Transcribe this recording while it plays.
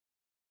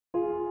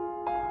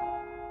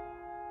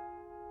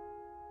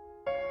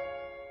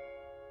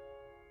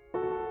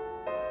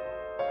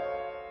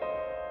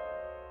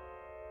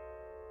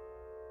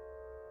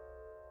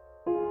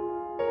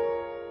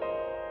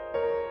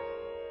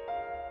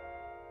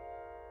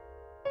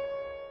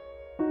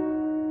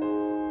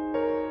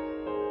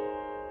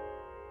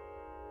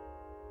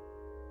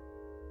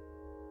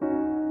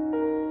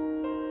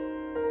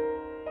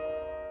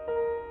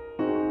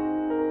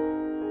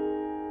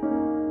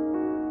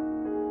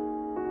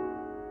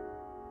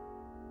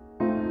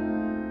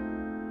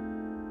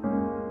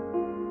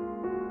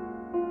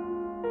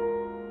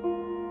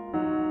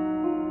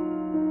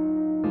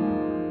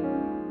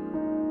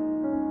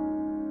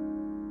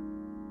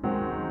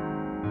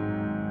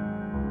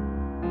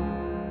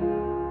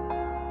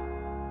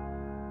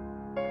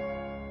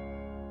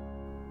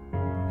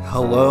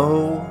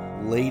Hello,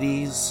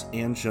 ladies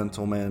and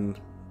gentlemen.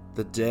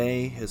 The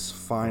day has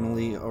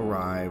finally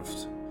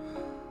arrived.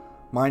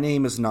 My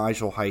name is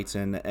Nigel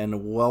Heighton,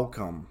 and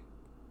welcome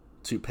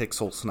to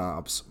Pixel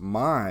Snobs,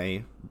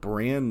 my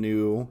brand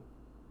new,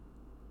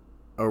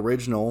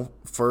 original,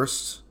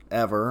 first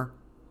ever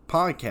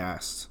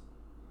podcast.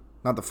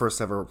 Not the first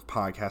ever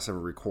podcast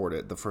ever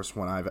recorded, the first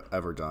one I've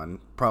ever done.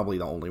 Probably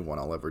the only one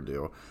I'll ever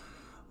do.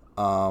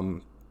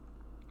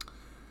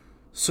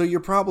 So you're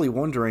probably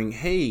wondering,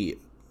 hey,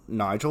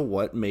 Nigel,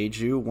 what made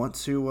you want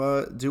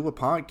to do a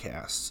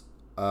podcast?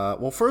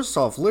 Well, first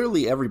off,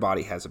 literally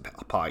everybody has a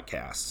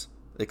podcast,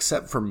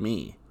 except for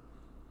me.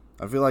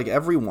 I feel like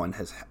everyone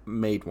has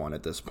made one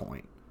at this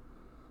point.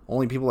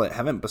 Only people that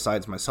haven't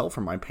besides myself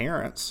are my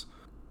parents.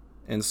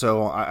 And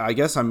so I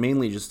guess I'm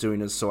mainly just doing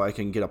this so I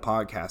can get a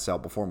podcast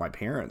out before my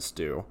parents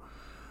do.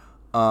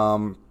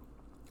 I've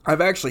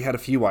actually had a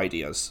few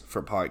ideas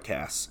for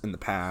podcasts in the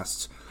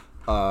past.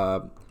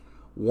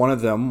 One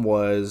of them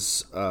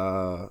was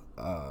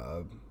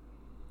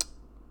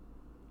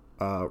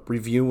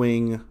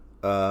reviewing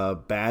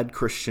bad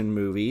Christian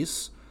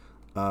movies,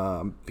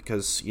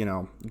 because, you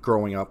know,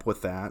 growing up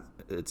with that,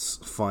 it's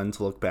fun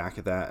to look back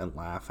at that and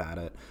laugh at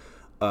it.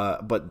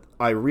 But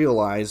I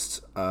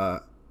realized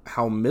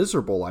how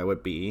miserable I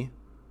would be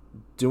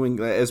doing.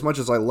 As much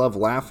as I love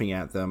laughing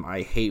at them,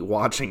 I hate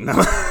watching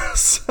them.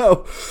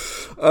 So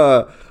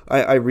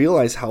I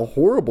realized how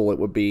horrible it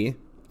would be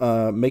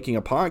making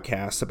a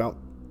podcast about,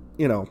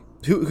 you know,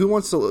 who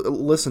wants to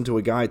listen to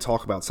a guy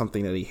talk about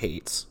something that he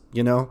hates,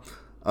 you know,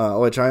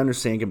 which I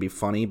understand can be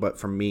funny, but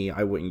for me,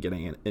 I wouldn't get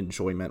any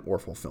enjoyment or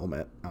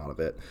fulfillment out of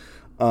it.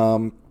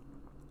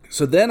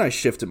 So then I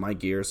shifted my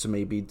gears to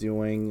maybe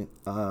doing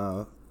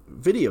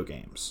video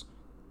games,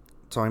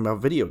 talking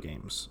about video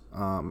games.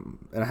 And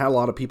I had a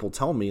lot of people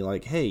tell me,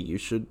 like, hey, you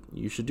should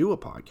do a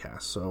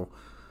podcast. So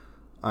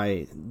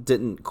I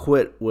didn't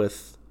quit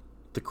with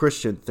the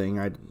Christian thing.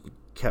 I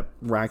kept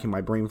racking my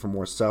brain for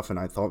more stuff, and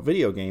I thought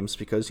video games,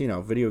 because, you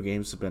know, video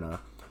games have been a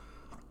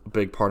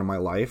big part of my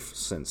life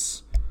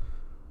since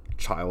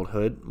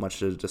childhood, much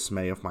to the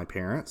dismay of my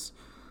parents,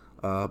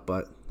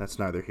 but that's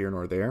neither here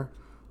nor there.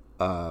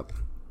 You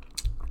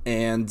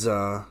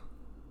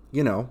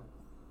know,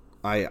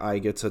 I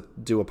get to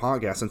do a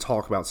podcast and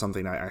talk about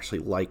something I actually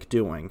like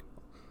doing,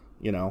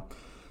 you know.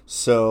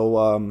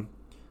 So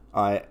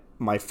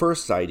my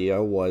first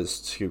idea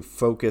was to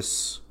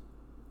focus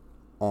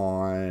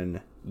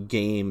on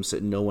games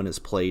that no one has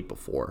played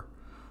before.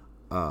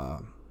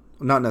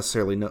 Not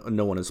necessarily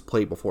no one has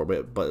played before,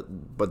 but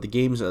the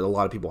games that a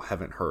lot of people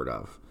haven't heard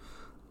of.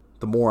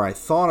 The more I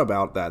thought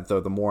about that, though,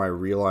 the more I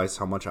realized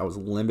how much I was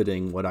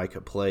limiting what I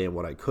could play and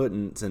what I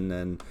couldn't. And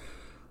then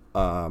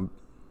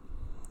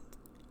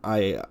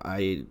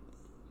I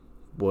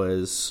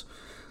was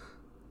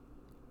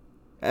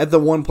at the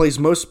one place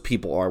most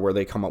people are where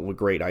they come up with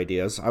great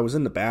ideas. I was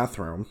in the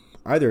bathroom.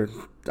 I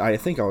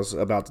think I was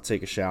about to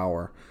take a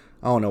shower.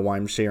 I don't know why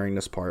I'm sharing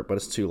this part, but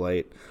it's too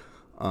late.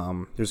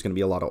 There's going to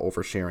be a lot of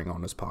oversharing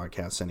on this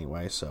podcast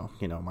anyway, so,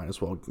 you know, might as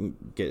well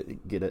get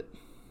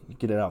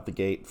it out the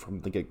gate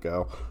from the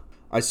get-go.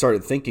 I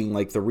started thinking,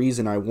 like, the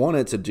reason I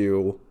wanted to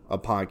do a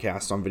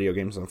podcast on video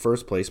games in the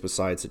first place,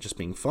 besides it just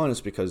being fun, is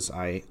because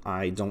I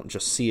don't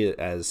just see it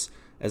as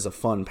a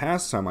fun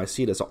pastime. I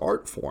see it as an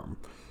art form,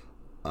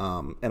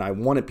 and I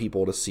wanted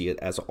people to see it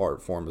as an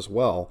art form as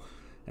well.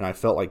 And I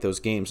felt like those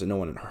games that no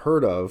one had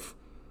heard of,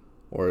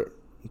 or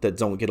that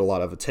don't get a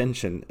lot of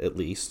attention, at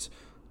least,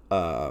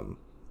 are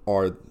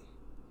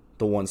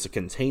the ones that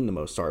contain the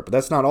most art. But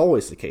that's not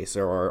always the case.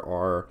 There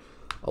are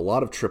a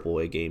lot of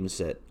AAA games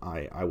that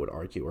I would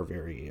argue are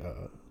very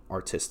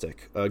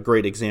artistic. A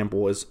great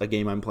example is a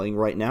game I'm playing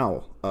right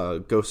now,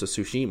 Ghost of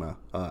Tsushima.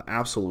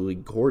 Absolutely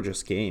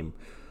gorgeous game,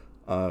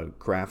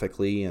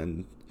 graphically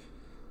and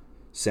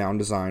sound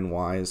design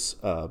wise.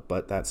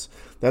 But that's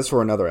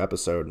for another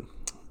episode.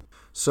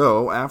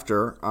 So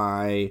after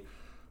I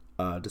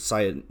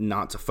decided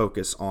not to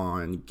focus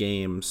on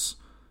games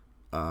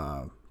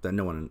that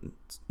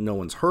no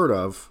one's heard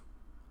of,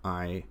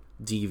 I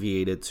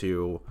deviated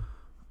to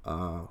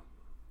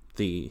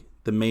the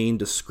main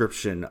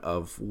description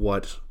of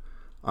what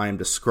I am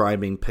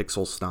describing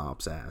Pixel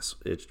Snobs as,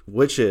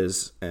 which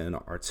is an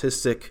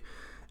artistic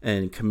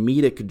and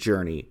comedic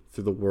journey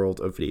through the world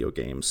of video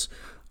games.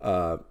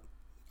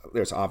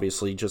 There's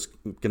obviously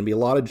just going to be a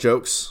lot of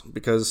jokes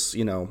because,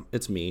 you know,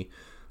 it's me.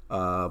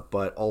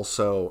 But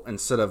also,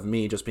 instead of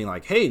me just being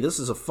like, hey, this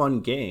is a fun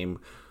game,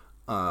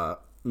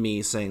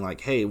 me saying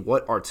like, hey,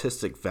 what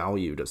artistic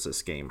value does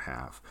this game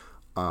have?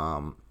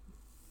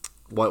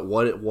 What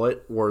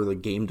were the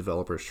game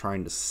developers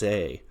trying to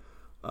say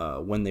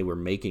when they were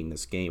making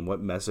this game?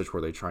 What message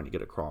were they trying to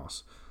get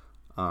across?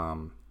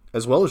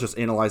 As well as just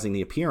analyzing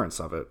the appearance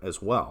of it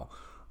as well.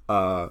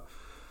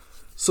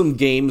 Some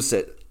games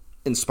that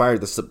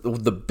inspired this,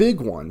 the big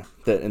one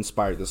that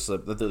inspired this,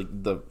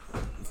 the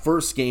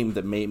first game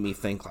that made me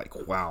think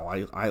like, wow,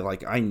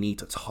 I need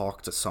to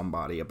talk to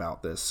somebody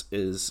about this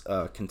is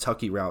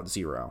Kentucky Route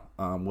Zero,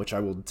 which I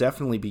will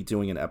definitely be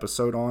doing an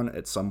episode on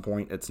at some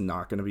point. It's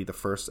not going to be the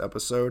first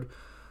episode,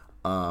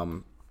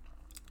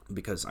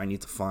 because I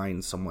need to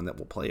find someone that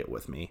will play it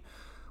with me,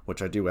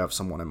 which I do have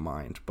someone in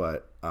mind.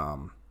 But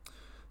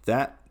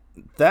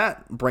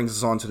that brings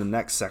us on to the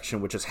next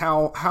section, which is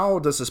how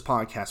does this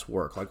podcast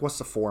work? Like, what's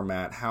the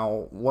format?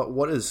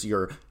 What is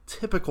your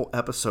typical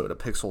episode of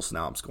Pixel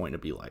Snobs going to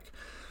be like?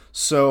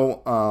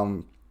 So,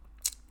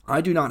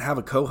 I do not have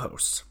a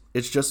co-host.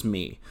 It's just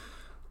me.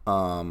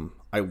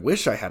 I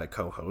wish I had a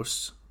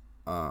co-host,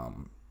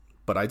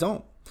 but I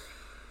don't.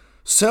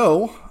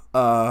 So,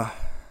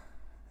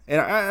 and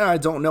I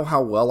don't know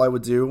how well I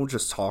would do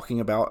just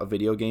talking about a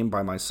video game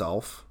by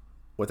myself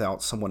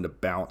without someone to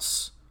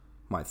bounce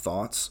my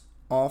thoughts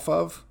off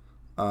of.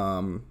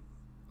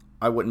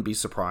 I wouldn't be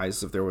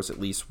surprised if there was at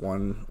least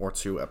 1 or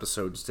 2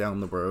 episodes down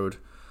the road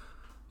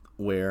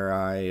where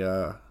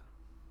I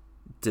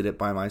did it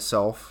by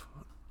myself,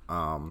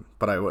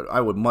 but I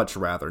would much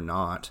rather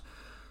not.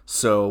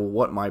 So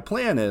what my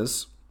plan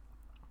is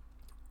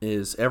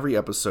every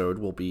episode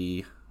will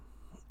be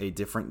a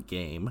different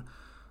game,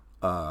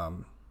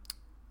 and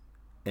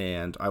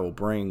I will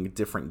bring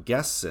different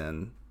guests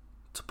in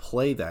to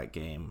play that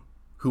game,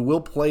 who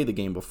will play the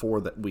game before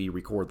that we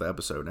record the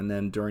episode, and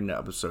then during the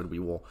episode we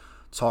will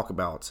talk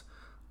about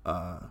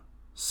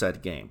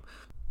said game.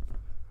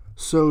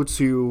 So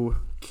to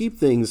keep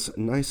things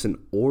nice and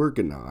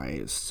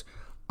organized,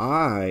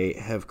 I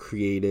have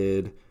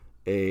created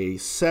a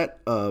set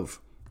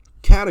of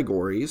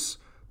categories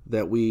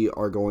that we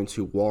are going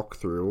to walk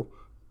through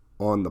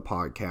on the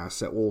podcast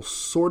that will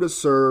sort of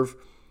serve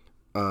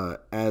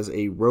as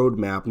a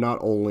roadmap, not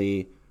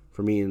only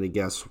for me and the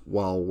guests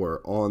while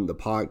we're on the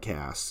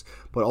podcast,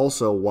 but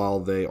also while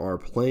they are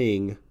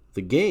playing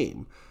the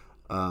game,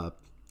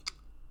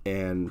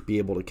 and be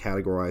able to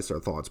categorize their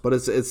thoughts. But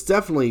it's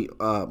definitely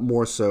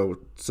more so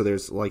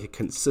there's like a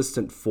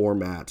consistent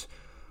format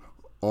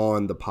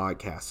on the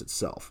podcast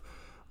itself.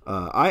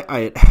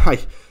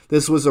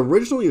 This was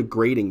originally a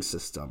grading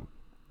system,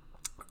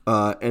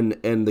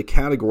 and the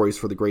categories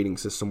for the grading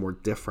system were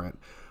different.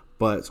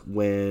 But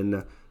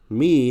when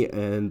me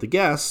and the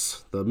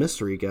guests, the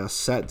mystery guests,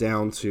 sat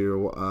down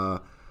to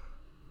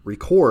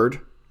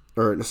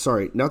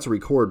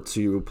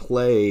to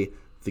play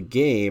the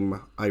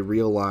game, I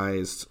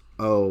realized,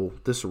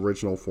 this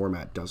original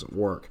format doesn't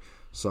work.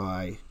 So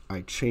I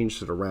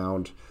changed it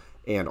around,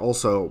 and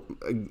also,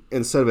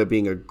 instead of it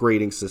being a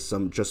grading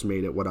system, just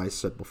made it what I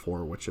said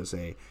before, which is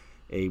a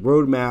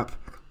roadmap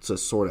to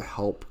sort of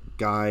help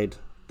guide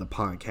the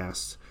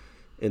podcast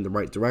in the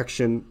right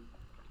direction,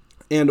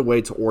 and a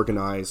way to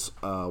organize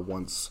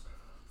one's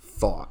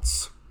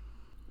thoughts.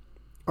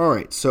 All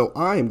right, so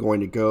I am going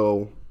to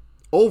go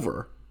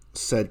over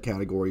said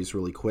categories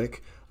really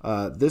quick.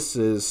 This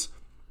is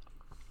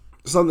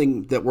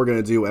something that we're going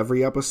to do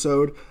every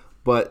episode,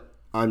 but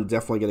I'm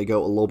definitely going to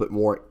go a little bit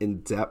more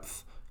in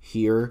depth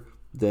here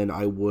than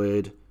I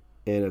would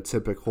in a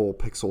typical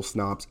Pixel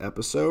Snobs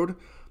episode,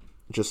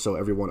 just so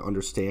everyone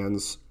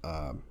understands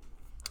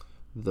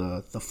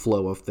the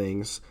flow of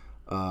things.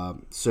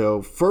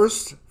 So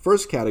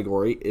first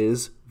category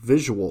is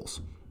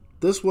visuals.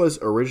 This was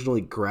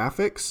originally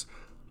graphics,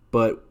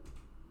 but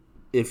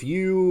if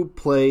you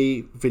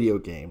play video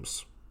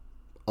games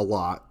a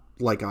lot,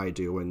 like I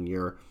do, and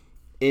you're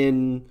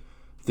in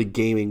the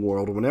gaming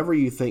world, whenever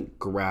you think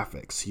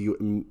graphics,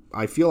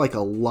 I feel like a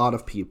lot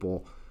of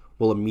people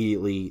will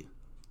immediately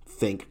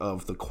think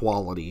of the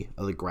quality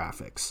of the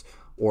graphics,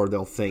 or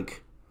they'll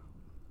think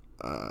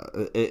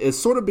it's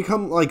sort of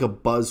become like a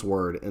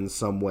buzzword in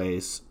some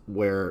ways,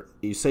 where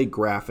you say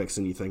graphics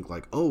and you think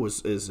like,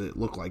 is it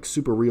look like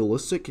super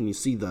realistic? Can you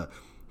see the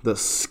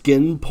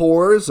skin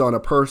pores on a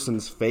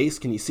person's face?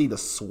 Can you see the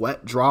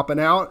sweat dropping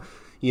out?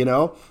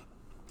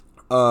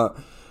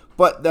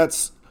 But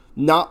that's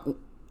not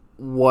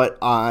what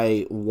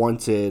I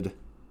wanted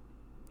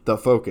the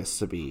focus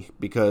to be,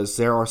 because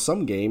there are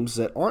some games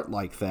that aren't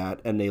like that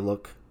and they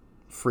look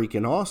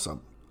freaking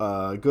awesome.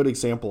 A good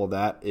example of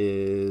that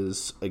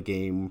is a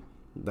game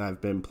that I've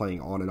been playing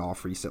on and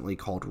off recently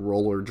called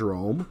Roller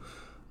Drome.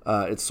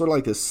 It's sort of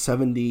like this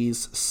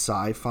 70s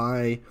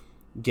sci-fi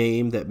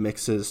game that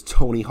mixes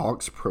Tony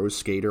Hawk's Pro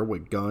Skater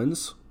with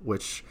guns,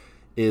 which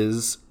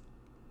is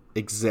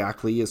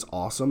exactly as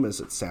awesome as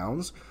it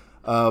sounds.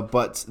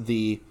 But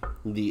the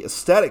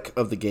aesthetic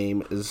of the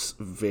game is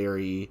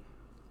very,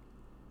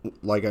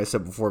 like I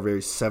said before,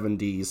 very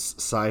 70s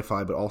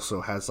sci-fi, but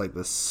also has like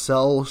the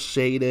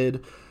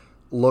cel-shaded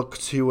look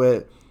to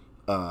it,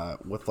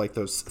 with like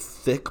those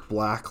thick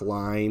black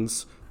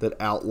lines that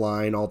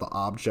outline all the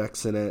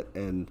objects in it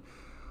and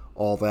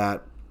all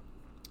that.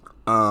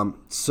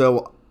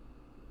 So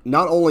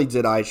not only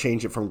did I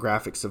change it from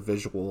graphics to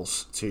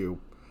visuals to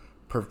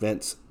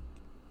prevent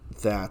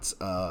that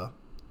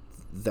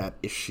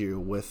issue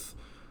with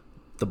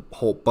the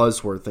whole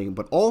buzzword thing,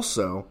 but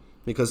also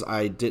because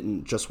I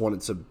didn't just want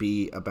it to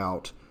be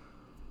about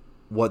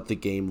what the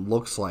game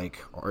looks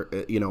like, or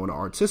in an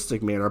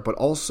artistic manner, but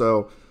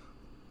also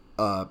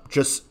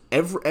just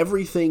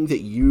everything that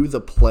you, the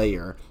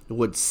player,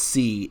 would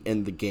see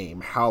in the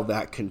game, how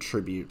that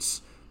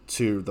contributes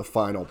to the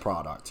final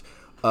product.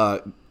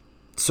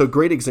 So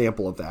great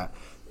example of that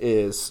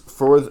is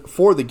for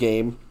the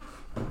game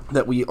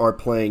that we are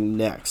playing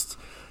next.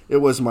 It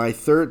was my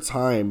third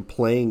time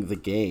playing the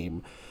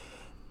game,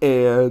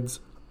 and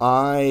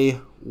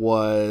I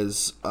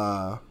was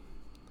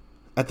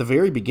at the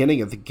very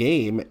beginning of the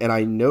game, and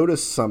I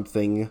noticed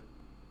something,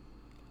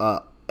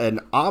 an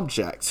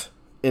object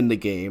in the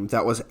game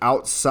that was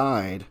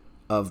outside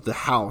of the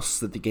house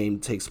that the game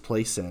takes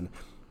place in,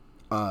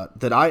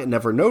 that I had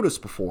never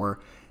noticed before.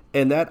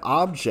 And that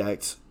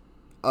object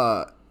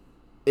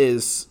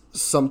is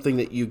something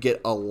that you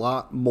get a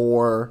lot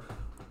more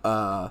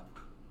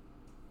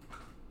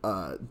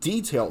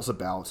details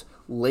about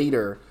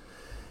later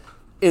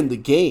in the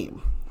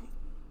game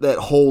that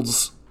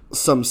holds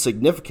some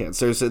significance.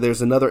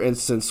 There's another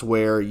instance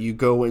where you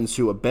go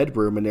into a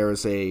bedroom and there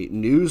is a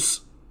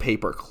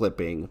newspaper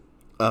clipping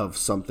of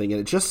something,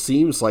 and it just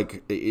seems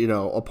like,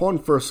 upon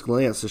first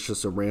glance, it's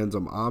just a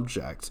random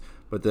object.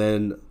 But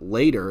then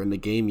later in the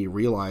game, you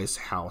realize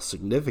how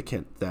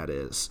significant that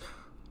is.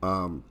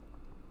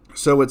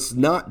 So it's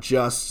not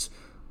just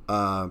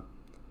the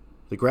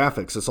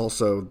graphics; it's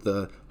also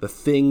the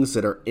things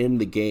that are in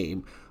the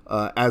game,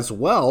 as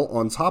well.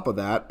 On top of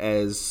that,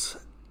 as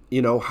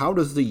how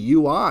does the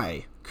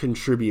UI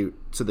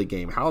contribute to the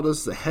game? How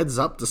does the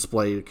heads-up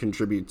display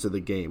contribute to the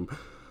game?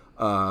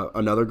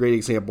 Another great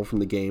example from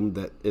the game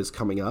that is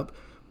coming up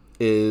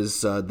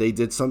is they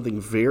did something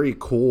very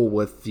cool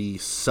with the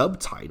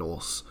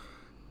subtitles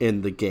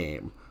in the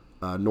game.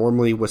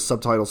 Normally with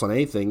subtitles on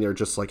anything, they're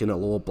just like in a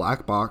little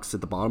black box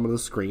at the bottom of the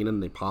screen,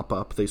 and they pop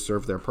up, they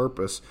serve their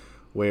purpose.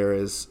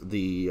 Whereas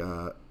they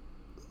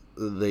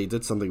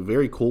did something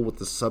very cool with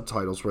the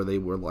subtitles where they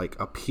were like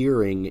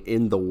appearing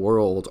in the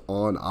world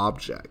on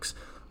objects.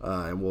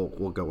 And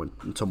we'll go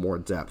into more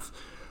depth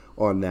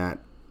on that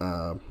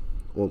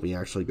when we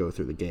actually go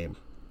through the game.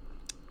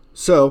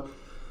 So,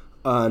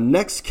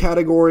 next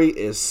category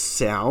is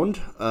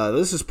sound.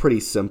 This is pretty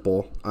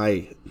simple.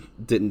 I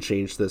didn't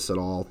change this at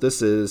all.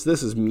 This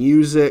is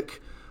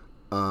music,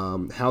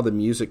 how the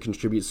music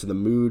contributes to the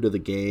mood of the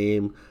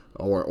game,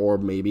 or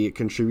maybe it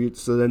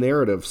contributes to the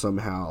narrative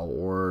somehow,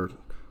 or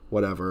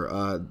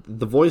whatever.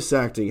 The voice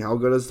acting, how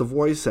good is the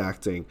voice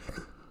acting?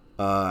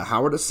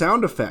 How are the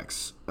sound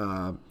effects?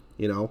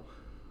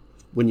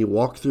 When you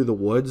walk through the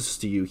woods,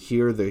 do you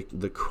hear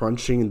the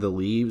crunching of the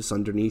leaves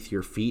underneath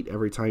your feet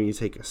every time you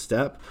take a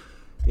step?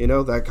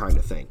 That kind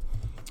of thing.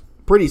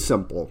 Pretty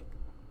simple.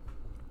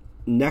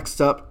 Next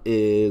up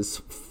is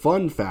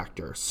fun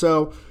factor.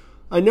 So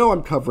I know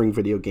I'm covering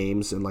video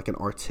games in like an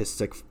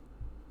artistic,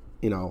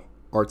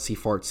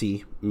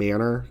 artsy-fartsy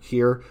manner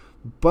here,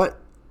 but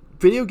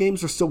video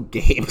games are still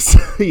games,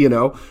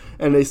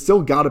 and they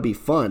still got to be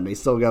fun. They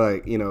still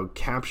got to,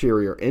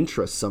 capture your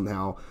interest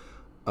somehow,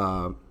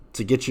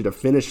 to get you to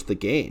finish the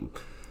game.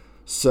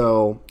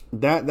 So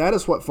that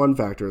is what fun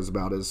factor is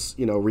about, is,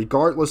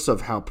 regardless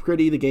of how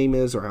pretty the game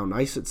is or how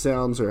nice it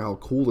sounds or how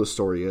cool the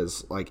story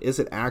is, like, is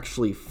it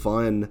actually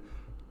fun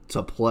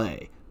to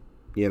play?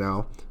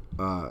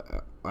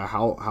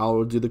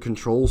 How do the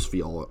controls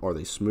feel? Are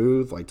they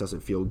smooth? Like, does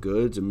it feel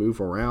good to move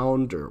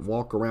around or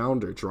walk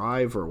around or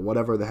drive or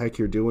whatever the heck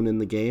you're doing in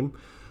the game?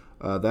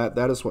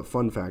 That is what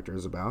fun factor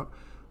is about.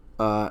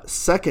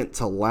 Second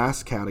to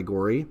last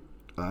category,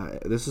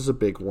 this is a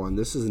big one.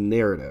 This is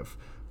narrative.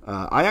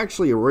 I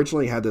actually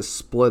originally had this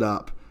split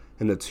up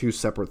into two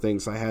separate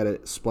things. I had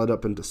it split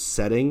up into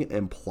setting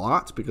and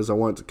plot because I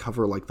wanted to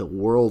cover like the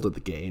world of the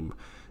game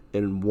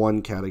in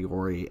one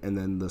category, and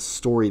then the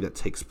story that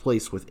takes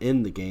place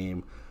within the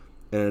game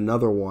in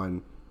another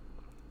one.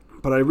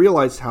 But I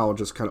realized how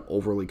just kind of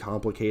overly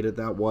complicated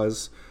that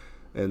was,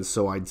 and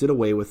so I did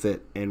away with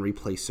it and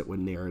replaced it with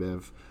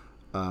narrative.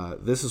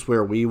 This is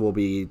where we will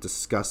be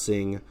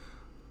discussing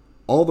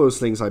all those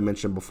things I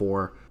mentioned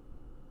before,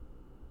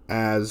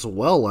 as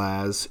well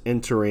as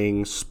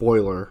entering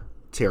spoiler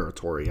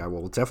territory. I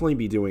will definitely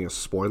be doing a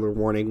spoiler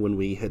warning when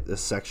we hit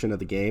this section of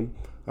the game,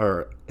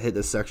 or hit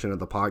this section of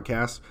the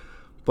podcast.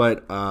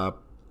 But I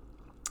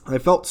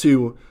felt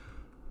to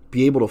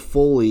be able to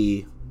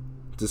fully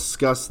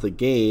discuss the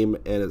game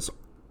and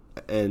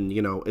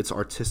its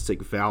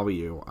artistic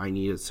value, I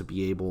needed to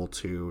be able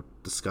to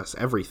discuss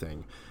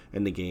everything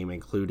in the game,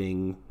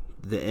 including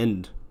the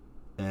end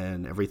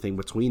and everything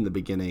between the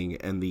beginning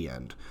and the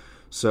end.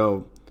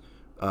 So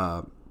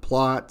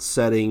plot,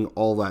 setting,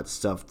 all that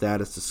stuff,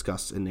 that is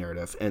discussed in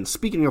narrative. And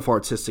speaking of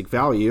artistic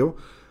value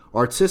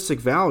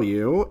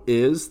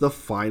is the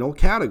final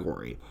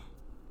category.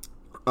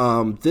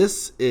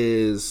 This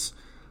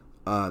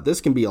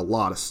can be a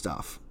lot of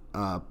stuff.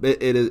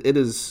 It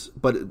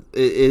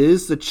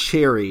is the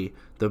cherry,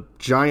 the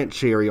giant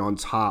cherry on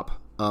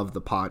top of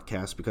the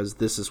podcast, because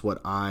this is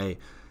what I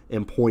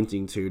am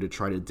pointing to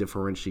try to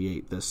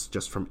differentiate this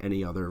just from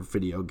any other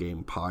video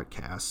game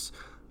podcast,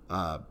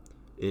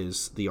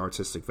 is the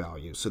artistic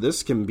value. So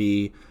this can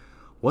be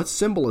what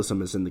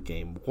symbolism is in the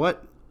game,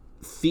 what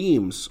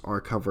themes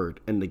are covered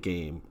in the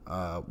game,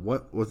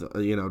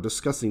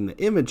 discussing the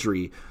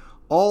imagery,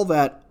 all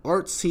that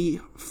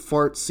artsy,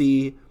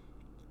 fartsy,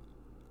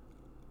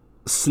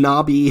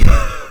 snobby,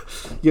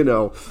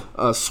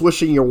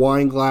 swishing your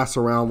wine glass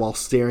around while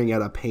staring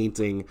at a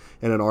painting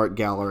in an art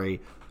gallery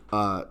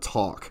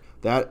talk.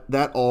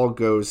 That all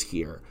goes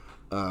here.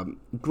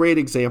 Great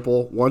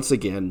example, once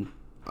again,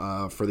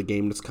 for the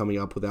game that's coming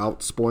up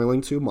without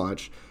spoiling too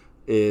much,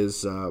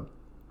 is a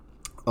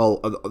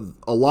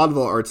lot of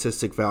the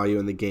artistic value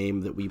in the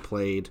game that we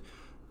played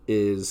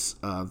is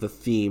the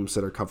themes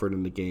that are covered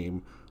in the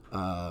game,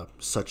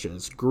 such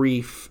as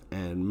grief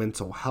and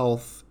mental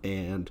health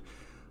and,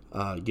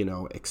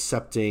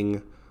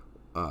 accepting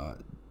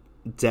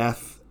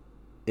death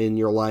in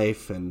your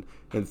life and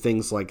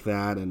things like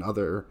that, and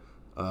other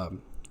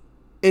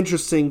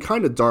interesting,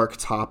 kind of dark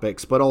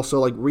topics, but also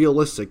like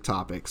realistic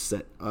topics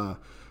that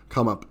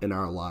come up in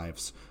our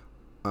lives.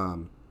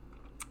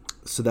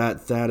 So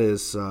that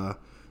is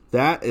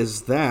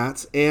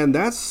that, and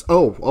that's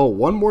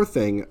one more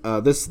thing.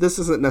 This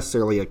isn't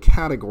necessarily a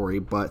category,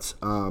 but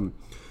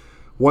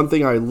one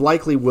thing I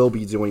likely will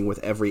be doing with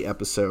every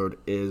episode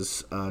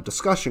is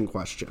discussion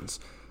questions.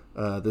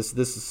 This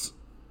is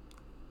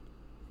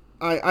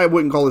I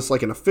wouldn't call this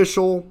like an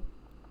official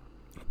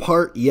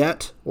part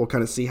yet. We'll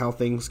kind of see how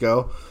things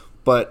go,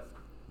 but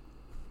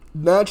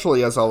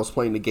naturally, as I was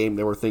playing the game,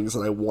 there were things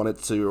that I wanted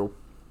to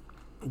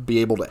be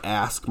able to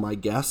ask my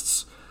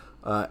guests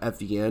at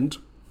the end,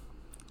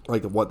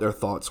 like what their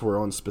thoughts were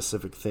on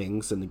specific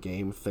things in the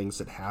game, things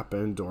that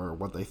happened, or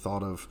what they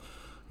thought of,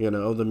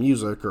 the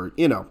music, or,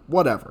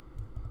 whatever.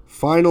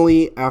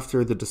 Finally,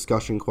 after the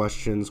discussion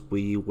questions,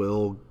 we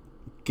will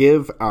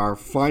give our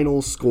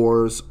final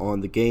scores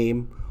on the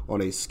game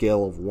on a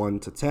scale of 1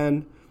 to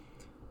 10.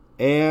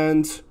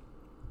 And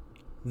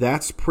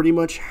that's pretty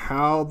much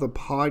how the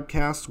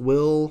podcast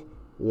will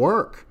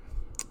work.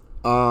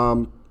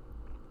 And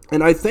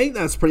I think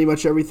that's pretty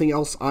much everything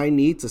else I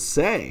need to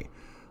say.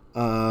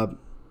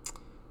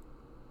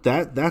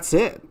 That's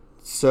it.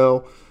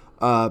 So,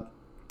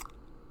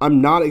 I'm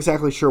not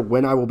exactly sure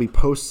when I will be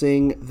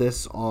posting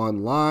this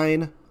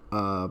online.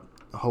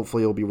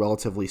 Hopefully it'll be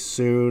relatively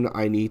soon.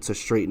 I need to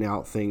straighten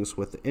out things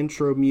with the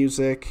intro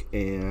music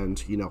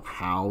and,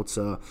 how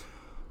to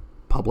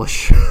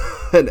publish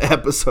an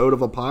episode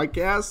of a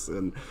podcast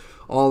and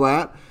all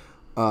that.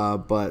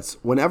 But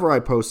whenever I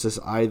post this,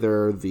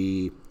 either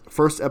the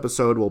first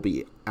episode will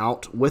be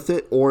out with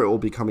it, or it will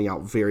be coming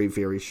out very,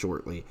 very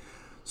shortly.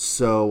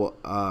 So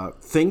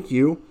thank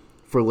you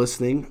for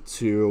listening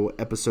to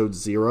episode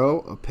 0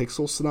 of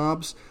Pixel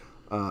Snobs.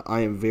 I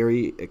am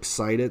very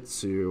excited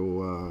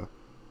to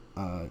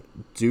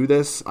do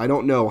this. I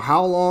don't know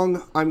how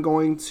long I'm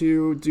going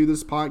to do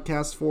this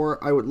podcast for.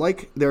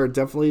 There are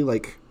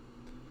definitely,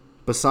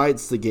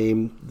 besides the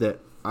game that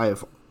I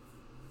have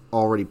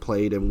already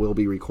played and will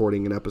be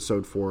recording an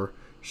episode for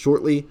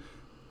shortly,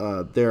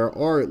 there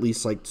are at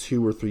least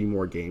 2 or 3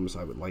 more games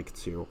I would like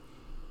to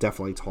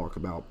definitely talk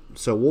about.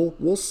 So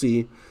we'll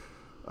see.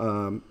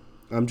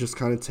 I'm just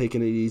kind of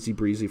taking it easy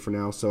breezy for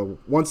now. So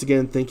once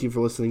again, thank you for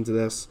listening to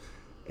this.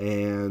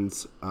 And,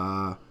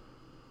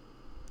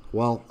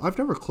 I've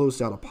never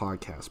closed out a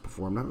podcast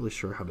before. I'm not really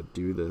sure how to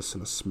do this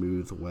in a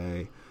smooth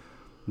way.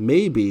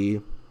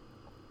 Maybe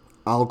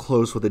I'll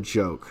close with a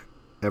joke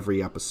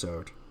every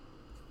episode.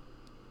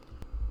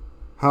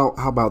 How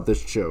about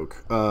this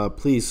joke?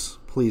 Please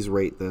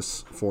rate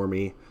this for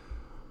me.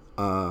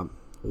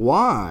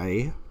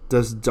 Why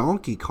does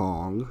Donkey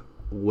Kong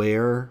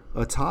wear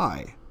a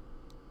tie?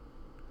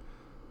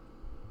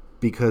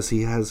 Because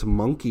he has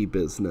monkey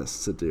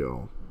business to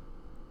do.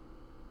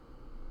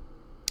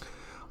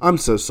 I'm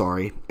so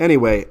sorry.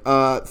 Anyway,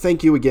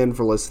 thank you again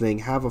for listening.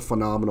 Have a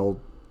phenomenal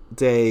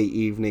day,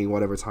 evening,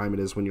 whatever time it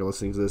is when you're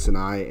listening to this, and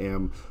I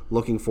am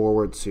looking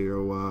forward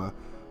to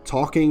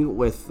talking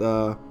with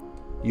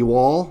you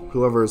all,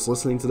 whoever is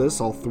listening to this,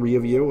 all 3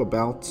 of you,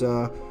 about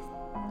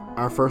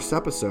our first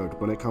episode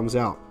when it comes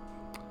out.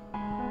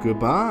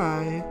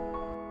 Goodbye.